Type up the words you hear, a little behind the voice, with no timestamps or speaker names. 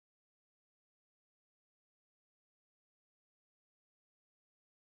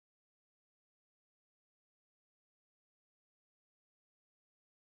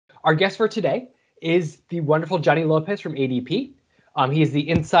Our guest for today is the wonderful Johnny Lopez from ADP. He is the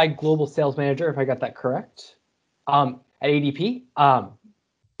Inside Global Sales Manager, if I got that correct, at ADP.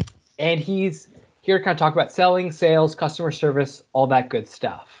 And he's here to kind of talk about selling, sales, customer service, all that good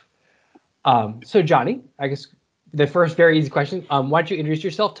stuff. So Johnny, I guess the first very easy question, why don't you introduce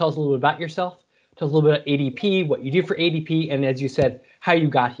yourself? Tell us a little bit about yourself. Tell us a little bit about ADP, what you do for ADP, and as you said, how you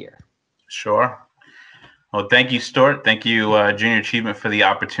got here. Sure. Well, thank you, Stuart. Thank you, Junior Achievement, for the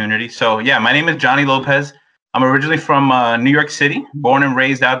opportunity. So yeah, my name is Johnny Lopez. I'm originally from New York City, born and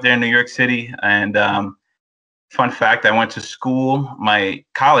raised out there in New York City. And fun fact, I went to school, my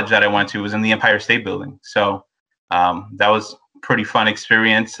college that I went to was in the Empire State Building. So that was a pretty fun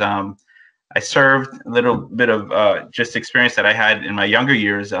experience. I served a little bit of just experience that I had in my younger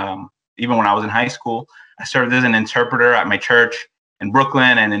years. Even when I was in high school, I served as an interpreter at my church in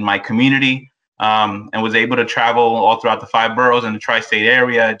Brooklyn and in my community. And was able to travel all throughout the 5 boroughs in the tri-state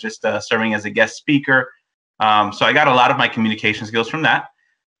area, just serving as a guest speaker. So I got a lot of my communication skills from that.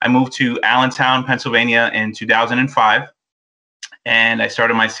 I moved to Allentown, Pennsylvania in 2005, and I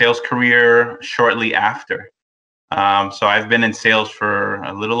started my sales career shortly after. So I've been in sales for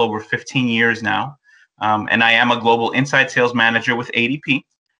a little over 15 years now, and I am a global inside sales manager with ADP,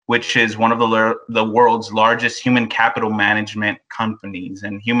 which is one of the world's largest human capital management companies.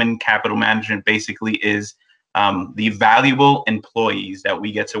 And human capital management basically is the valuable employees that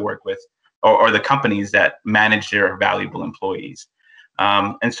we get to work with, or the companies that manage their valuable employees.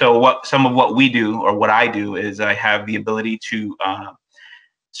 And so some of what we do, or what I do, is I have the ability to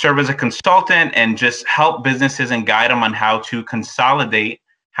serve as a consultant and just help businesses and guide them on how to consolidate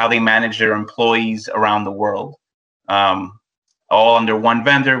how they manage their employees around the world. All under one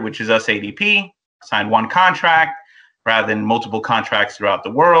vendor, which is us, ADP, sign one contract rather than multiple contracts throughout the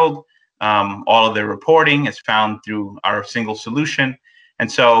world. All of their reporting is found through our single solution.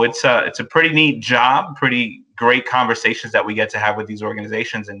 And so it's a pretty neat job, pretty great conversations that we get to have with these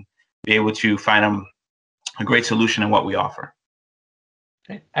organizations and be able to find them a great solution in what we offer.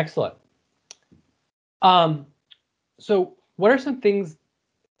 Okay, excellent. So what are some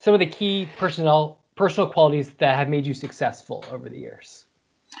of the key personal qualities that have made you successful over the years?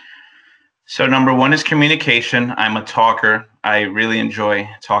 So number one is communication. I'm a talker. I really enjoy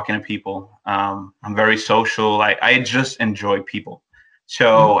talking to people. I'm very social. I just enjoy people.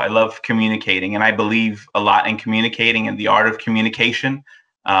 So I love communicating, and I believe a lot in communicating and the art of communication.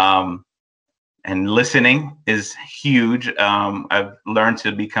 And listening is huge. I've learned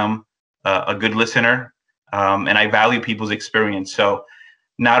to become a good listener, and I value people's experience. So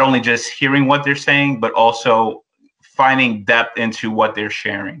not only just hearing what they're saying, but also finding depth into what they're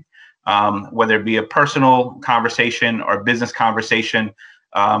sharing, whether it be a personal conversation or business conversation.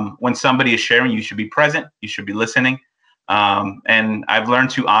 When somebody is sharing, you should be present, you should be listening. And I've learned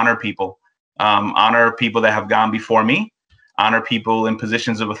to honor people that have gone before me, honor people in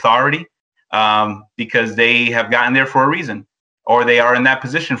positions of authority, because they have gotten there for a reason, or they are in that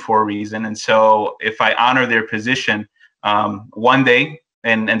position for a reason. And so if I honor their position, one day,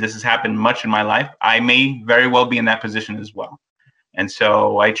 and this has happened much in my life, I may very well be in that position as well. And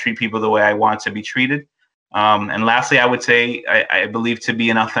so I treat people the way I want to be treated. And lastly, I would say I believe to be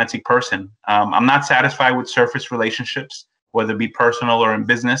an authentic person. I'm not satisfied with surface relationships, whether it be personal or in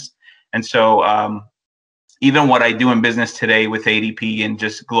business. And so even what I do in business today with ADP and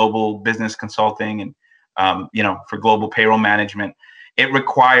just global business consulting and, for global payroll management, it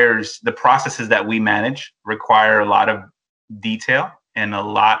requires the processes that we manage require a lot of detail and a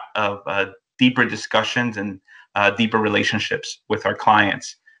lot of deeper discussions and deeper relationships with our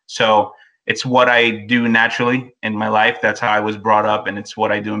clients. So it's what I do naturally in my life. That's how I was brought up, and it's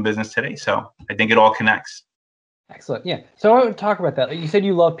what I do in business today. So I think it all connects. Excellent. Yeah. So I want to talk about that. Like you said,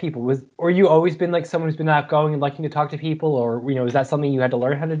 you love people. Or you always been like someone who's been outgoing and liking to talk to people, or is that something you had to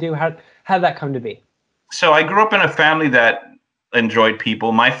learn how to do? How did that come to be? So I grew up in a family that enjoyed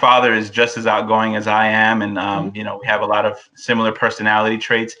people. My father is just as outgoing as I am, and we have a lot of similar personality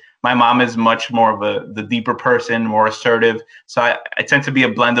traits. My mom is much more of the deeper person, more assertive. So I tend to be a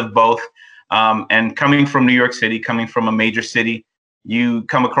blend of both. And coming from New York City, coming from a major city, you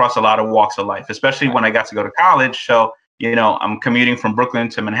come across a lot of walks of life, especially when I got to go to college. So, I'm commuting from Brooklyn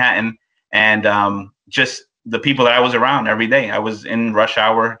to Manhattan, and just the people that I was around every day. I was in rush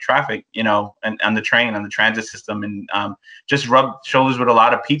hour traffic, and on the train, on the transit system, and just rubbed shoulders with a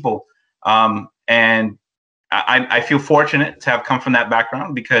lot of people. And I feel fortunate to have come from that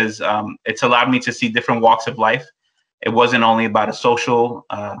background because it's allowed me to see different walks of life. It wasn't only about a social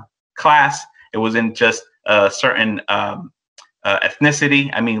class. It wasn't just a certain ethnicity.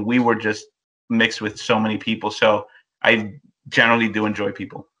 I mean, we were just mixed with so many people. So I generally do enjoy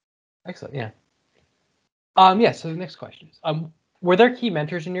people. Excellent. Yeah. Yeah. So the next question is, were there key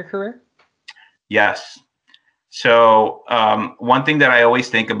mentors in your career? Yes. So one thing that I always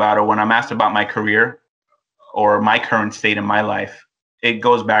think about, or when I'm asked about my career or my current state in my life, it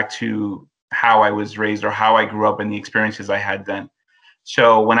goes back to how I was raised or how I grew up and the experiences I had then.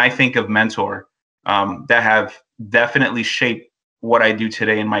 So when I think of mentor that have definitely shaped what I do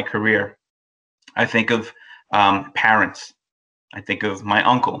today in my career, I think of parents. I think of my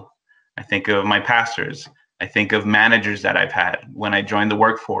uncle. I think of my pastors. I think of managers that I've had when I joined the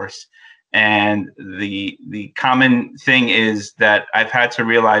workforce. And the common thing is that I've had to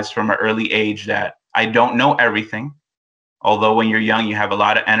realize from an early age that I don't know everything. Although when you're young, you have a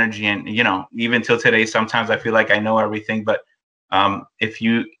lot of energy, and even till today, sometimes I feel like I know everything. But if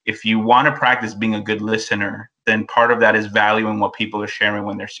you want to practice being a good listener, then part of that is valuing what people are sharing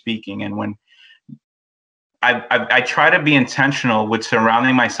when they're speaking. And when I try to be intentional with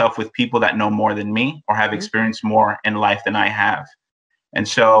surrounding myself with people that know more than me or have experienced more in life than I have. And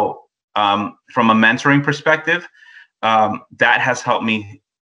so from a mentoring perspective, that has helped me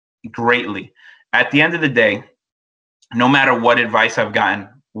greatly. At the end of the day, no matter what advice I've gotten,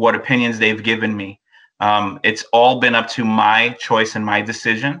 what opinions they've given me, it's all been up to my choice and my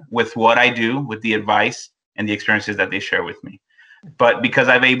decision with what I do, with the advice and the experiences that they share with me. But because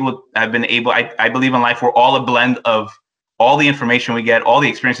I believe in life, we're all a blend of all the information we get, all the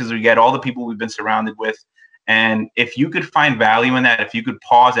experiences we get, all the people we've been surrounded with. And if you could find value in that, if you could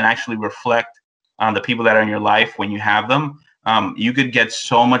pause and actually reflect on the people that are in your life when you have them, you could get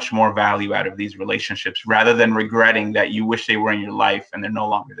so much more value out of these relationships rather than regretting that you wish they were in your life and they're no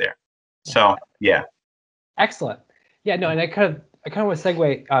longer there. So, yeah. Excellent. Yeah, no, and I kind of want to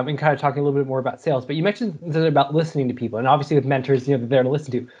segue in kind of talking a little bit more about sales, but you mentioned something about listening to people, and obviously with mentors, they're there to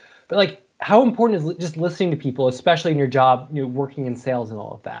listen to. But like, how important is just listening to people, especially in your job, working in sales and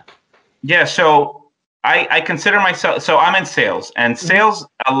all of that? Yeah, so I consider myself, so I'm in sales, and sales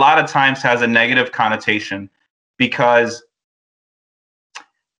a lot of times has a negative connotation because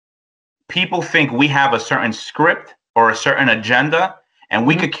people think we have a certain script or a certain agenda, and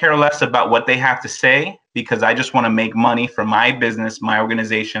we could care less about what they have to say because I just want to make money for my business, my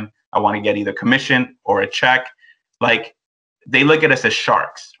organization. I want to get either commission or a check. Like, they look at us as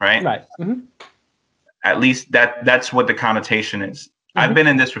sharks, right? Right. At least that's what the connotation is. I've been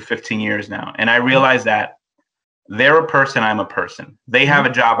in this for 15 years now, and I realize that they're a person, I'm a person. They have a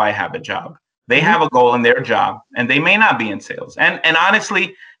job, I have a job. They have a goal in their job, and they may not be in sales. And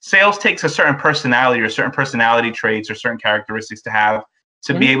honestly, sales takes a certain personality or certain personality traits or certain characteristics to have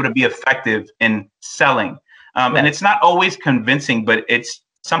to be able to be effective in selling. And it's not always convincing, but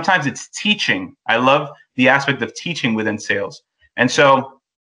sometimes it's teaching. I love the aspect of teaching within sales. And so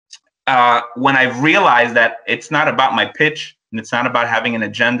when I've realized that it's not about my pitch and it's not about having an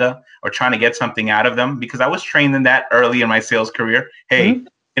agenda or trying to get something out of them, because I was trained in that early in my sales career. Hey,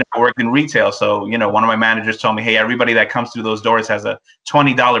 I worked in retail. So, one of my managers told me, hey, everybody that comes through those doors has a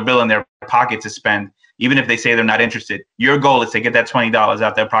 $20 bill in their pocket to spend, even if they say they're not interested. Your goal is to get that $20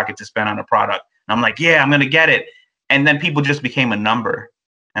 out their pocket to spend on a product. And I'm like, yeah, I'm going to get it. And then people just became a number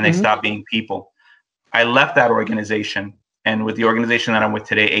and they stopped being people. I left that organization. And with the organization that I'm with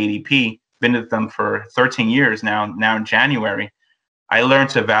today, ADP, been with them for 13 years now in January, I learned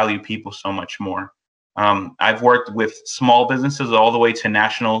to value people so much more. I've worked with small businesses all the way to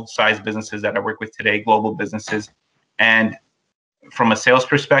national size businesses that I work with today, global businesses. And from a sales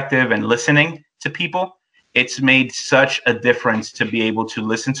perspective and listening to people, it's made such a difference to be able to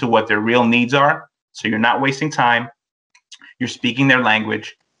listen to what their real needs are. So you're not wasting time. You're speaking their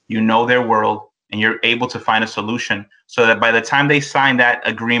language, their world, and you're able to find a solution so that by the time they sign that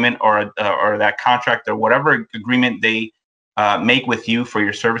agreement or that contract or whatever agreement they make with you for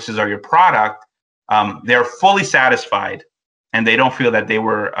your services or your product, they're fully satisfied and they don't feel that they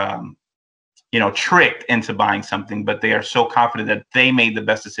were, tricked into buying something, but they are so confident that they made the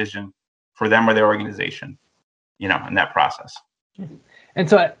best decision for them or their organization, in that process. And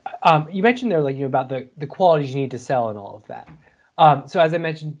so you mentioned there, about the qualities you need to sell and all of that. So as I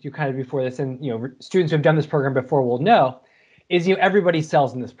mentioned you kind of before this, and students who have done this program before will know, is everybody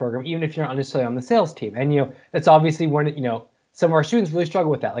sells in this program, even if you're not necessarily on the sales team. And that's obviously one some of our students really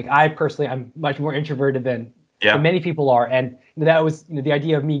struggle with that. Like I personally, I'm much more introverted than many people are, and that was the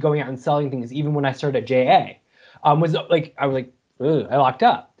idea of me going out and selling things. Even when I started at JA, was like I was like, ugh, I locked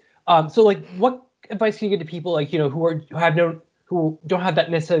up. So like, what advice can you give to people who don't have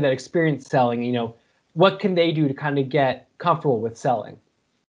that necessarily that experience selling? What can they do to kind of get comfortable with selling?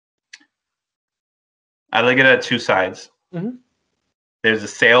 I look at it at two sides. There's a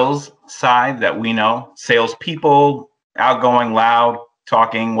sales side that we know, salespeople, outgoing, loud,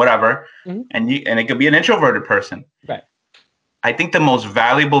 talking, whatever, and it could be an introverted person. Right. I think the most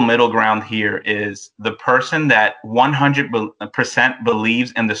valuable middle ground here is the person that 100%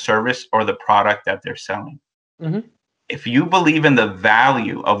 believes in the service or the product that they're selling. If you believe in the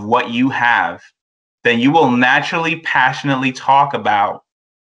value of what you have, then you will naturally, passionately talk about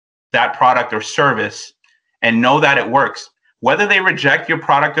that product or service and know that it works. Whether they reject your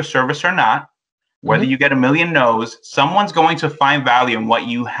product or service or not, whether you get a million no's, someone's going to find value in what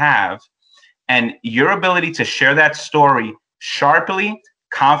you have. And your ability to share that story sharply,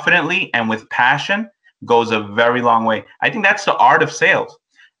 confidently, and with passion goes a very long way. I think that's the art of sales.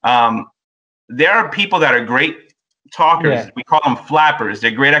 There are people that are great talkers. Yeah. We call them flappers.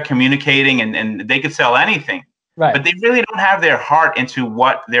 They're great at communicating and they could sell anything. Right. But they really don't have their heart into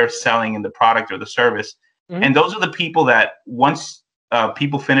what they're selling in the product or the service. And those are the people that once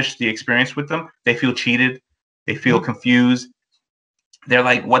people finish the experience with them, they feel cheated. They feel confused. They're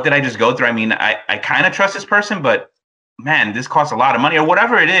like, what did I just go through? I mean, I kind of trust this person, but man, this costs a lot of money or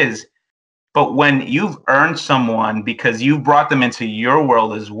whatever it is. But when you've earned someone because you brought them into your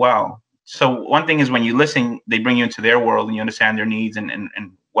world as well. So one thing is when you listen, they bring you into their world and you understand their needs and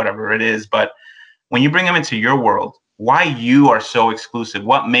whatever it is. But when you bring them into your world, why you are so exclusive,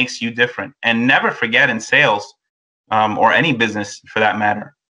 what makes you different. And never forget in sales or any business for that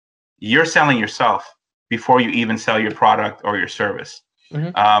matter, you're selling yourself before you even sell your product or your service.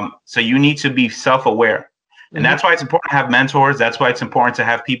 So you need to be self-aware. And that's why it's important to have mentors. That's why it's important to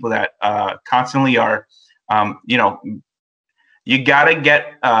have people that constantly are, you got to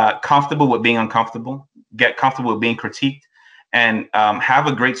get comfortable with being uncomfortable, get comfortable with being critiqued, and have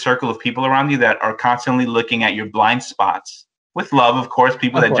a great circle of people around you that are constantly looking at your blind spots with love, of course,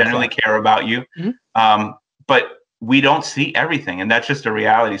 people that genuinely care about you. But we don't see everything. And that's just a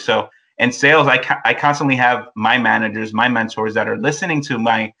reality. So in sales, I constantly have my managers, my mentors that are listening to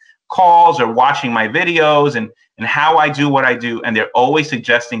my calls or watching my videos and how I do what I do. And they're always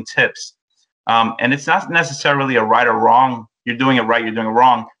suggesting tips. And it's not necessarily a right or wrong. You're doing it right, you're doing it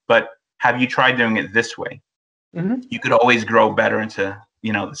wrong. But have you tried doing it this way? You could always grow better into,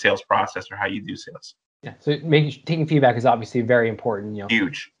 the sales process or how you do sales. Yeah. So taking feedback is obviously very important.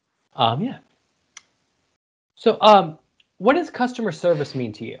 Huge. Yeah. So what does customer service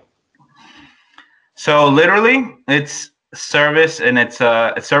mean to you? So literally it's service, and it's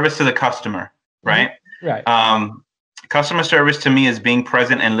service to the customer, right? Right. Customer service to me is being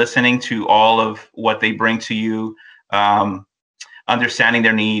present and listening to all of what they bring to you, understanding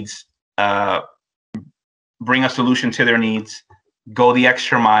their needs, bring a solution to their needs, go the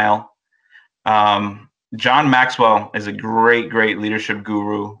extra mile. John Maxwell is a great leadership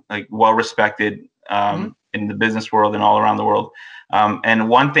guru, like well respected in the business world and all around the world. And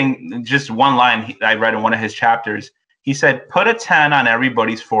one thing, just one line I read in one of his chapters, he said, put a 10 on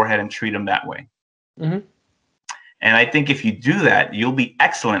everybody's forehead and treat them that way. And I think if you do that, you'll be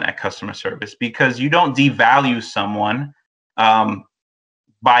excellent at customer service because you don't devalue someone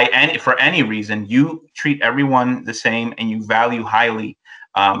for any reason. You treat everyone the same and you value highly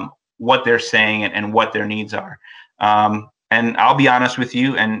what they're saying and what their needs are. And I'll be honest with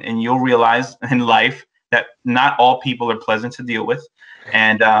you, and you'll realize in life that not all people are pleasant to deal with.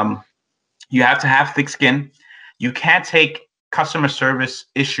 And you have to have thick skin. You can't take customer service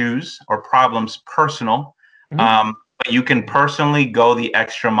issues or problems personal, but you can personally go the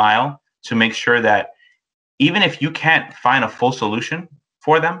extra mile to make sure that even if you can't find a full solution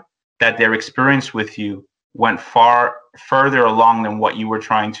for them, that their experience with you went far further along than what you were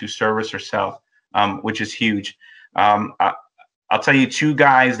trying to service or sell, which is huge. I'll tell you two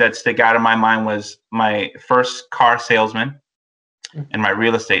guys that stick out in my mind was my first car salesman and my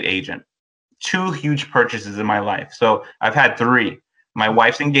real estate agent. Two huge purchases in my life. So I've had three: my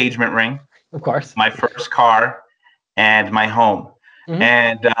wife's engagement ring, of course, my first car, and my home.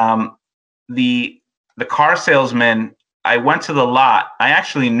 And the car salesman, I went to the lot. I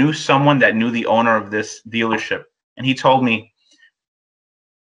actually knew someone that knew the owner of this dealership. And he told me,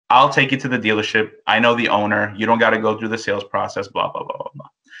 I'll take you to the dealership. I know the owner. You don't got to go through the sales process, blah, blah, blah, blah, blah.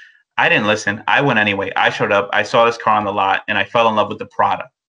 I didn't listen. I went anyway. I showed up. I saw this car on the lot and I fell in love with the product.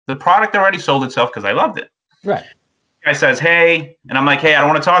 The product already sold itself because I loved it. Right. The guy says, hey, and I'm like, hey, I don't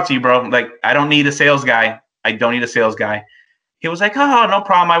want to talk to you, bro. Like, I don't need a sales guy. I don't need a sales guy. He was like, oh, no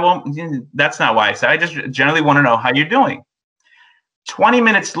problem. I won't. That's not why I said. I just generally want to know how you're doing. 20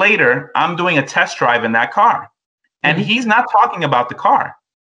 minutes later, I'm doing a test drive in that car. And he's not talking about the car.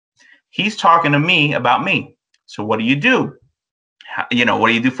 He's talking to me about me. So what do you do? What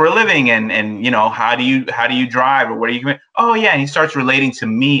do you do for a living? And how do you drive, or what are you doing? Oh yeah. And he starts relating to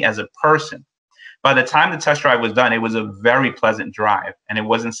me as a person. by the time the test drive was done, it was a very pleasant drive, and it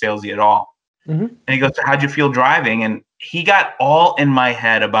wasn't salesy at all. Mm-hmm. And he goes, how'd you feel driving? And he got all in my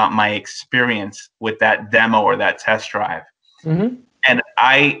head about my experience with that demo or that test drive. Mm-hmm. And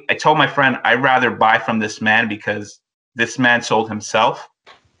I told my friend, I'd rather buy from this man because this man sold himself,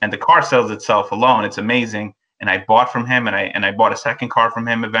 and the car sells itself alone. It's amazing. And I bought from him, and I bought a second car from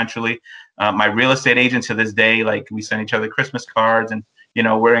him eventually. My real estate agent to this day, like, we send each other Christmas cards, and, you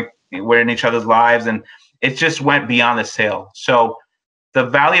know, we're in each other's lives, and it just went beyond the sale. So the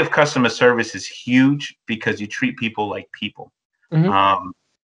value of customer service is huge because you treat people like people. Mm-hmm.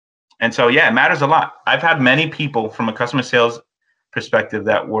 And so, yeah, it matters a lot. I've had many people from a customer sales perspective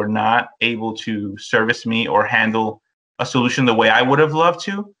that were not able to service me or handle a solution the way I would have loved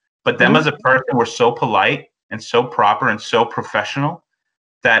to, but them as a person were so polite and so proper and so professional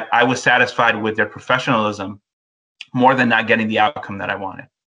that I was satisfied with their professionalism more than not getting the outcome that I wanted.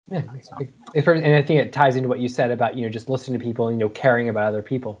 Yeah, and I think it ties into what you said about, you know, just listening to people and, you know, caring about other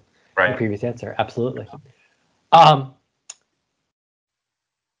people. Right. Your previous answer, absolutely.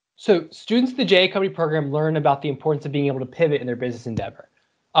 So students at the JA Company program learn about the importance of being able to pivot in their business endeavor.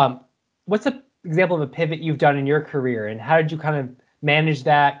 What's an example of a pivot you've done in your career, and how did you kind of manage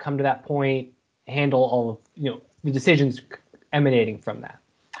that, come to that point, handle all of, you know, the decisions emanating from that?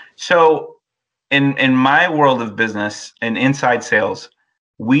 So in my world of business and inside sales,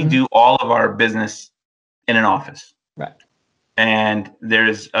 we do all of our business in an office. Right. And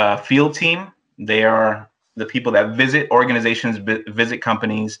there's a field team. They are the people that visit organizations, visit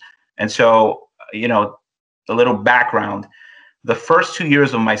companies. And so, you know, a little background, the first 2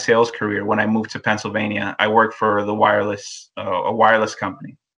 years of my sales career, when I moved to Pennsylvania, I worked for the a wireless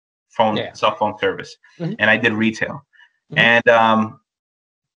company, cell phone service, and I did retail. And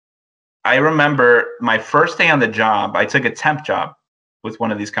I remember my first day on the job, I took a temp job with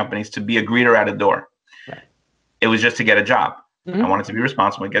one of these companies to be a greeter at a door. Right. It was just to get a job. I wanted to be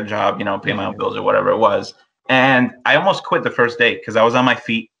responsible, get a job, you know, pay my own bills or whatever it was. And I almost quit the first day because I was on my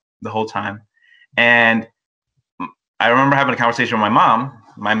feet the whole time. And I remember having a conversation with my mom,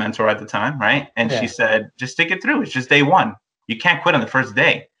 my mentor at the time, right? And she said, just stick it through. It's just day one. You can't quit on the first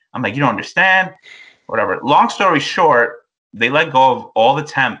day. I'm like, you don't understand, whatever. Long story short, they let go of all the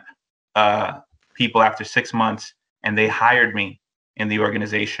temp people after 6 months, and they hired me in the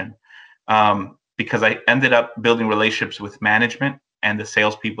organization because I ended up building relationships with management and the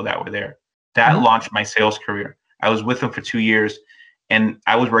salespeople that were there. That launched my sales career. I was with them for 2 years, and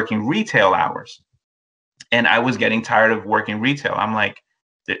I was working retail hours, and I was getting tired of working retail. I'm like,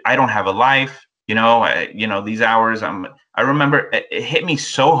 I don't have a life, you know, these hours. I remember it hit me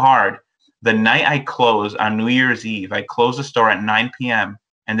so hard. The night I closed on New Year's Eve, I closed the store at 9 p.m.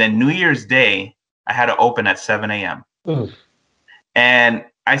 And then New Year's Day, I had to open at 7 a.m. And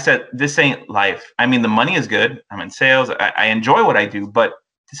I said, this ain't life. I mean, the money is good. I'm in sales. I enjoy what I do, but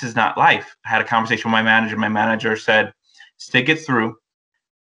this is not life. I had a conversation with my manager. My manager said, stick it through,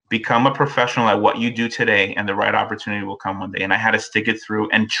 become a professional at what you do today, and the right opportunity will come one day. And I had to stick it through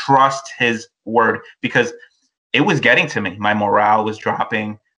and trust his word because it was getting to me. My morale was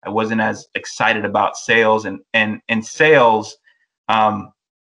dropping. I wasn't as excited about sales, and in sales,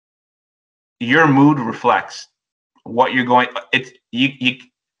 your mood reflects what you're going. It's you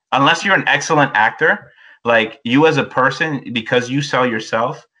unless you're an excellent actor, like you as a person, because you sell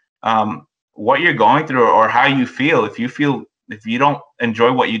yourself, what you're going through or how you feel. If you don't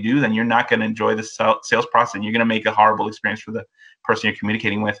enjoy what you do, then you're not going to enjoy the sales process, and you're going to make a horrible experience for the person you're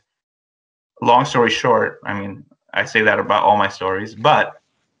communicating with. Long story short, I mean, I say that about all my stories, but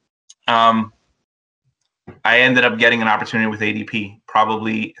I ended up getting an opportunity with ADP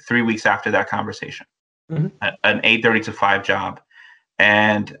probably 3 weeks after that conversation, an 8:30 to 5 job.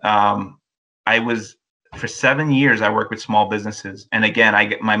 And I was, for 7 years, I worked with small businesses. And again,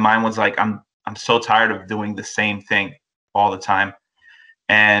 my mind was like, I'm so tired of doing the same thing all the time.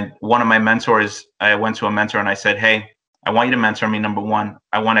 And one of my mentors, I went to a mentor and I said, hey, I want you to mentor me. Number one,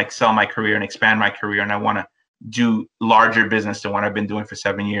 I want to excel my career and expand my career. And I want to do larger business than what I've been doing for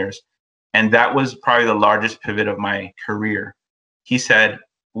 7 years. And that was probably the largest pivot of my career. He said,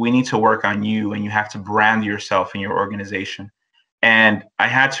 we need to work on you, and you have to brand yourself in your organization. And I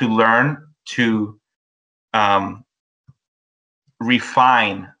had to learn to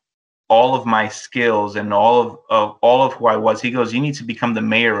refine all of my skills and all of who I was. He goes, you need to become the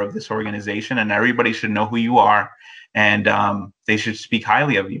mayor of this organization, and everybody should know who you are, and they should speak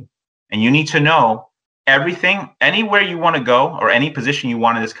highly of you. And you need to know everything, anywhere you want to go or any position you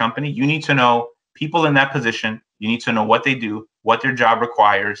want in this company, you need to know people in that position. You need to know what they do, what their job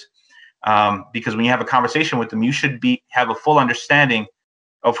requires. Because when you have a conversation with them, you should have a full understanding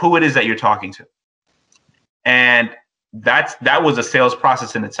of who it is that you're talking to. And that was a sales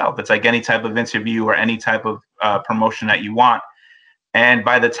process in itself. It's like any type of interview or any type of promotion that you want. And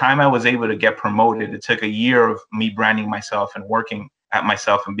by the time I was able to get promoted, it took a year of me branding myself and working at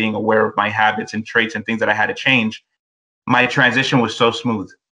myself and being aware of my habits and traits and things that I had to change. My transition was so smooth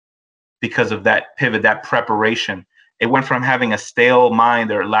because of that pivot, that preparation. It went from having a stale mind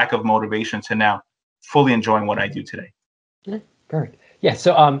or lack of motivation to now fully enjoying what I do today. Perfect. Yeah.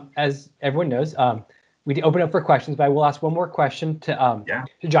 So as everyone knows, we open up for questions, but I will ask one more question to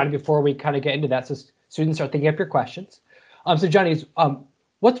Johnny before we kind of get into that. So students are thinking up your questions. So Johnny,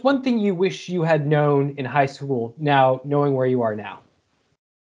 what's one thing you wish you had known in high school now, knowing where you are now?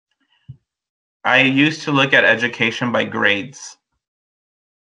 I used to look at education by grades.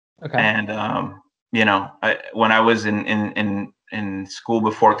 Okay. And when I was in school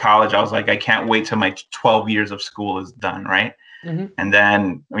before college, I was like, I can't wait till my 12 years of school is done, right? Mm-hmm. And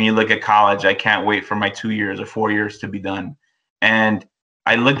then when you look at college, I can't wait for my 2 years or 4 years to be done. And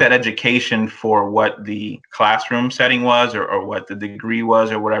I looked at education for what the classroom setting was or what the degree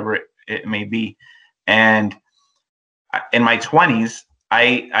was or whatever it may be. And in my 20s,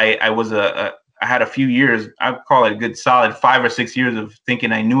 I had a few years, I'd call it a good solid 5 or 6 years of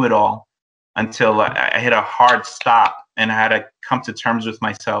thinking I knew it all until I hit a hard stop and I had to come to terms with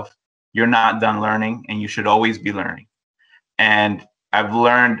myself. You're not done learning and you should always be learning. And I've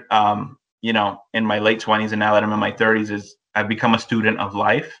learned, in my late 20s and now that I'm in my 30s is I've become a student of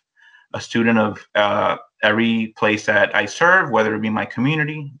life, a student of every place that I serve, whether it be my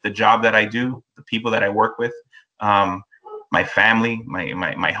community, the job that I do, the people that I work with, my family,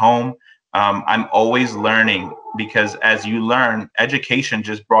 my home. I'm always learning because as you learn, education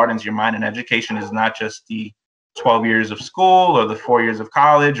just broadens your mind, and education is not just the 12 years of school or the 4 years of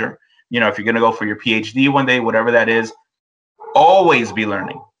college, or, if you're going to go for your PhD one day, whatever that is, always be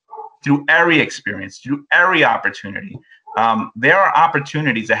learning through every experience, through every opportunity. There are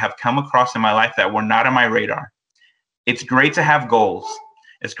opportunities that have come across in my life that were not on my radar. It's great to have goals.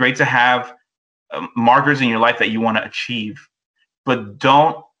 It's great to have markers in your life that you want to achieve, but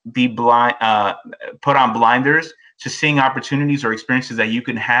don't be blind, put on blinders to seeing opportunities or experiences that you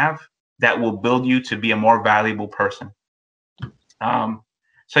can have that will build you to be a more valuable person.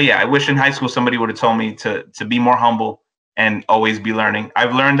 So yeah, I wish in high school somebody would have told me to be more humble and always be learning.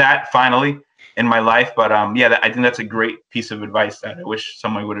 I've learned that finally in my life, but I think that's a great piece of advice that I wish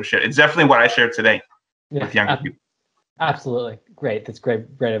someone would have shared. It's definitely what I shared today with younger people. Absolutely. Great. That's great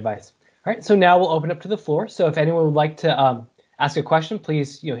advice. All right. So now we'll open up to the floor. So if anyone would like to ask a question,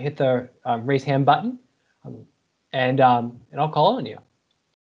 please hit the raise hand button, and I'll call on you.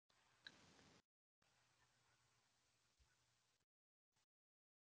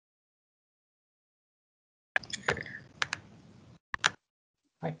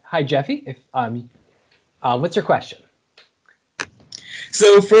 Hi, Jeffy. If what's your question?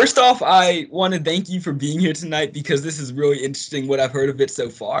 So first off, I want to thank you for being here tonight because this is really interesting what I've heard of it so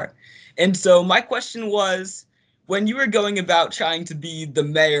far. And so my question was, when you were going about trying to be the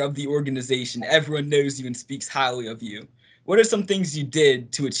mayor of the organization, everyone knows you and speaks highly of you. What are some things you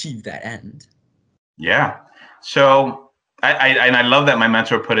did to achieve that end? Yeah. So I love that my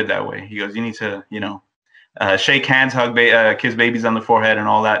mentor put it that way. He goes, you need to, shake hands, hug, kiss babies on the forehead, and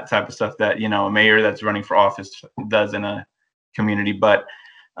all that type of stuff that a mayor that's running for office does in a community. But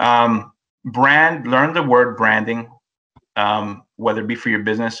learn the word branding, whether it be for your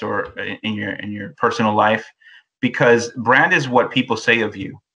business or in your personal life, because brand is what people say of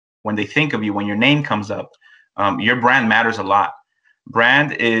you when they think of you, when your name comes up. Your brand matters a lot.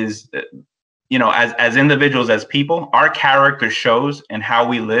 Brand is, as individuals, as people, our character shows in how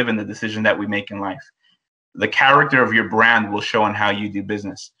we live and the decision that we make in life. The character of your brand will show in how you do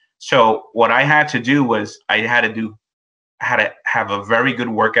business. So what I had to do was I had to have a very good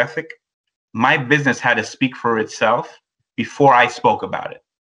work ethic. My business had to speak for itself before I spoke about it.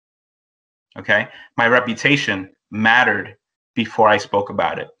 Okay. My reputation mattered before I spoke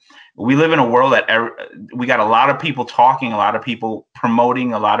about it. We live in a world that we got a lot of people talking, a lot of people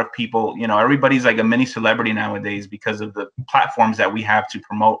promoting, a lot of people, everybody's like a mini celebrity nowadays because of the platforms that we have to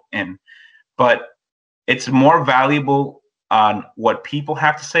promote in. But it's more valuable on what people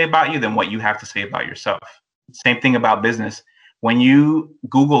have to say about you than what you have to say about yourself. Same thing about business. When you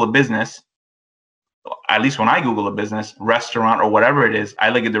Google a business, at least when I Google a business, restaurant or whatever it is, I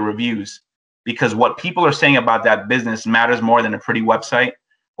look at the reviews, because what people are saying about that business matters more than a pretty website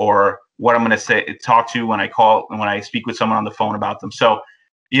or what I'm going to talk to when I speak with someone on the phone about them. So,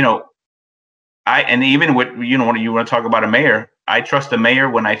 and even with, when you want to talk about a mayor, I trust a mayor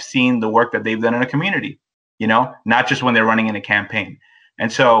when I've seen the work that they've done in a community, not just when they're running in a campaign.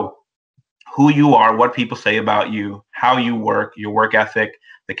 And so who you are, what people say about you, how you work, your work ethic,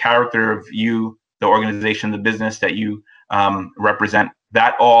 the character of you, the organization, the business that you represent.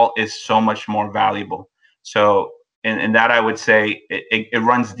 That all is so much more valuable. So in that, I would say it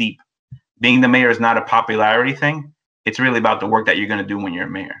runs deep. Being the mayor is not a popularity thing. It's really about the work that you're going to do when you're a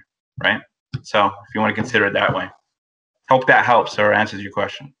mayor, right? So if you want to consider it that way. Hope that helps or answers your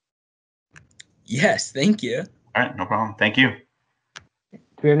question. Yes, thank you. All right, no problem. Thank you. Do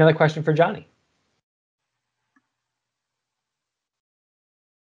we have another question for Johnny?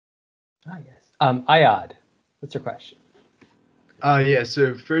 Yes. Ayad, what's your question? Yeah,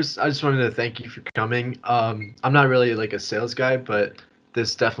 so first I just wanted to thank you for coming. I'm not really like a sales guy, but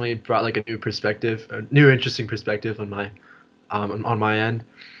this definitely brought like a new perspective, a new interesting perspective on my end.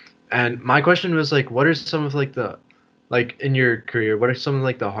 And my question was like, what are some of like the, like in your career, what are some of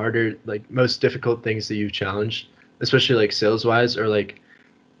like the harder, like most difficult things that you've challenged, especially like sales wise, or like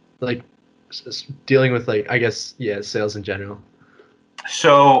dealing with like, I guess, yeah, sales in general?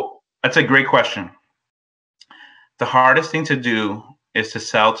 So that's a great question. The hardest thing to do is to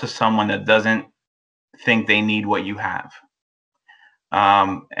sell to someone that doesn't think they need what you have.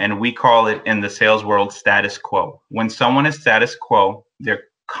 And we call it in the sales world status quo. When someone is status quo, they're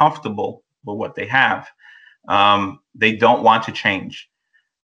comfortable with what they have. They don't want to change.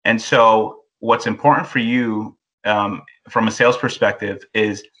 And so what's important for you from a sales perspective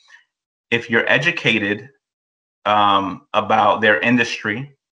is if you're educated about their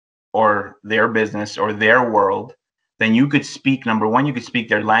industry or their business or their world, then you could speak, number one, you could speak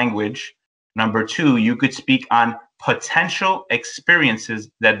their language. Number two, you could speak on potential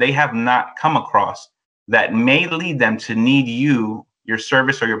experiences that they have not come across that may lead them to need you, your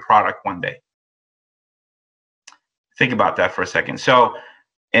service or your product one day. Think about that for a second. So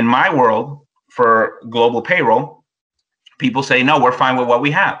in my world, for global payroll, people say, no, we're fine with what we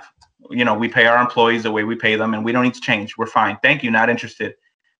have. You know, we pay our employees the way we pay them and we don't need to change. We're fine. Thank you. Not interested.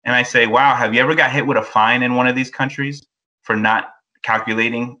 And I say, wow, have you ever got hit with a fine in one of these countries for not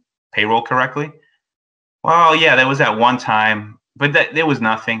calculating payroll correctly? Well, yeah, there was that one time, but there was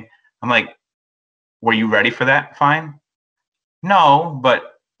nothing. I'm like, were you ready for that fine? No,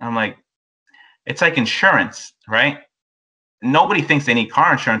 but I'm like, it's like insurance, right? Nobody thinks they need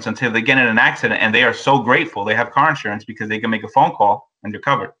car insurance until they get in an accident, and they are so grateful they have car insurance because they can make a phone call and they're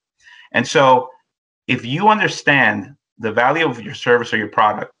covered. And so if you understand the value of your service or your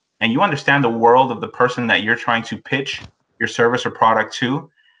product, and you understand the world of the person that you're trying to pitch your service or product to,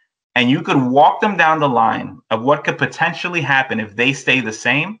 and you could walk them down the line of what could potentially happen if they stay the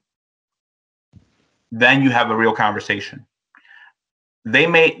same, then you have a real conversation. They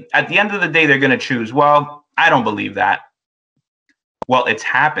may, at the end of the day, they're going to choose, well, I don't believe that. Well, it's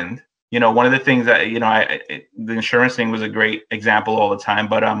happened. You know, one of the things that, you know, the insurance thing was a great example all the time,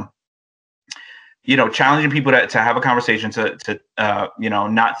 but you know, challenging people to have a conversation, to you know,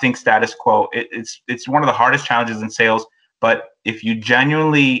 not think status quo. It's one of the hardest challenges in sales. But if you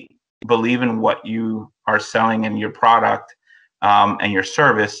genuinely believe in what you are selling and your product and your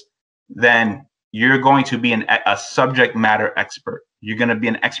service, then you're going to be a subject matter expert. You're going to be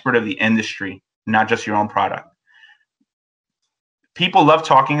an expert of the industry, not just your own product. People love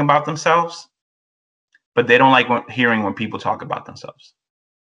talking about themselves, but they don't like hearing when people talk about themselves.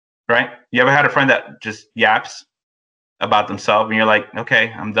 Right? You ever had a friend that just yaps about themselves and you're like,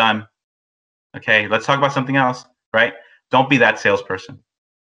 okay, I'm done. Okay, let's talk about something else, right? Don't be that salesperson.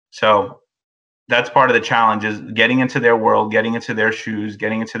 So that's part of the challenge, is getting into their world, getting into their shoes,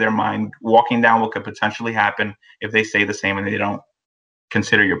 getting into their mind, walking down what could potentially happen if they stay the same and they don't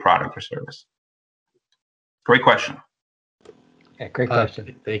consider your product or service. Great question. Yeah, great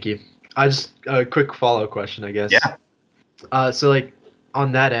question. Thank you. I just a quick follow-up question, I guess. Yeah. So like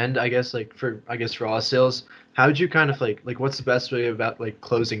on that end, I guess for all sales, how would you kind of like what's the best way about like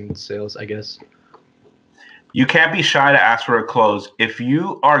closing sales, I guess? You can't be shy to ask for a close. If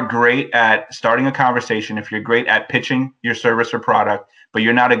you are great at starting a conversation, if you're great at pitching your service or product, but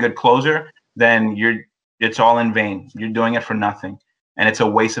you're not a good closer, then it's all in vain. You're doing it for nothing. And it's a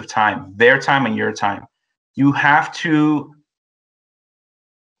waste of time, their time and your time. You have to,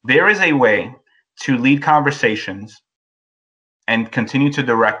 there is a way to lead conversations and continue to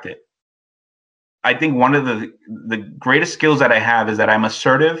direct it. I think one of the greatest skills that I have is that I'm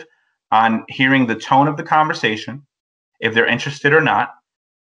assertive on hearing the tone of the conversation, if they're interested or not.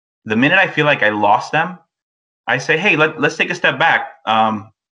 The minute I feel like I lost them, I say, hey, let's take a step back.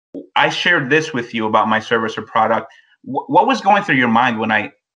 I shared this with you about my service or product. What was going through your mind when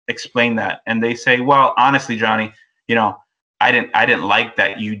I explained that? And they say, well, honestly, Johnny, you know, I didn't like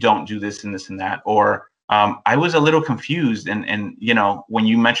that you don't do this and this and that. Or I was a little confused. And you know, when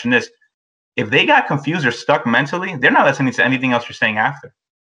you mentioned this, if they got confused or stuck mentally, they're not listening to anything else you're saying after.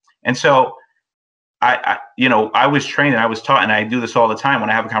 And so I was trained and I was taught, and I do this all the time when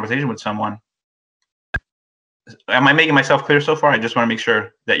I have a conversation with someone. Am I making myself clear so far? I just want to make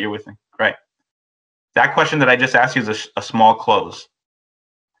sure that you're with me, right? That question that I just asked you is a small close,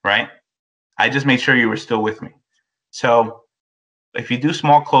 right? I just made sure you were still with me. So if you do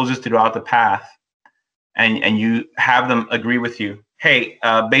small closes throughout the path and you have them agree with you, hey,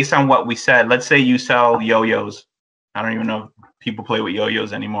 based on what we said, let's say you sell yo-yos. I don't even know if people play with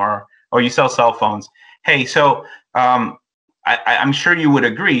yo-yos anymore, or you sell cell phones. Hey, so I'm sure you would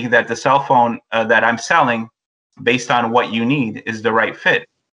agree that the cell phone that I'm selling, based on what you need, is the right fit,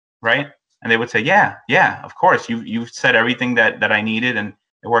 right? And they would say, yeah, of course. You've said everything that I needed, and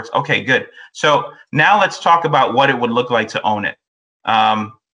it works. Okay, good. So now let's talk about what it would look like to own it.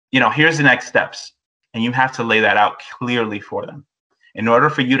 Here's the next steps, and you have to lay that out clearly for them. In order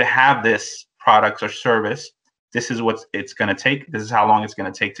for you to have this product or service, this is what it's going to take. This is how long it's going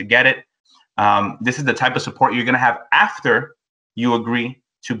to take to get it. This is the type of support you're going to have after you agree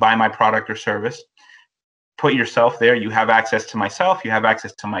to buy my product or service. Put yourself there. You have access to myself. You have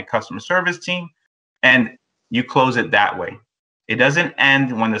access to my customer service team, and you close it that way. It doesn't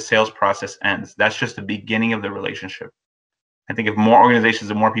end when the sales process ends. That's just the beginning of the relationship. I think if more organizations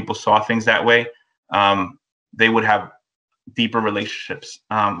and more people saw things that way, they would have deeper relationships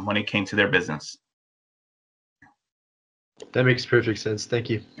when it came to their business. That makes perfect sense. Thank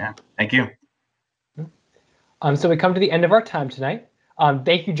you. Yeah, thank you. So we come to the end of our time tonight.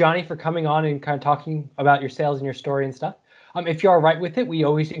 Thank you, Johnny, for coming on and kind of talking about your sales and your story and stuff. If you're all right with it, we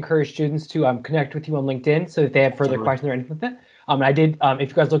always encourage students to connect with you on LinkedIn so if they have further questions or anything with it. I did. If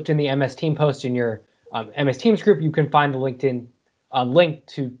you guys looked in the MS Team post in your MS Teams group, you can find the LinkedIn link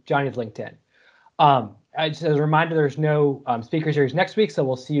to Johnny's LinkedIn. Just as a reminder, there's no speaker series next week, so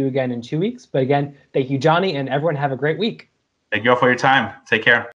we'll see you again in 2 weeks. But again, thank you, Johnny, and everyone have a great week. Thank you all for your time. Take care.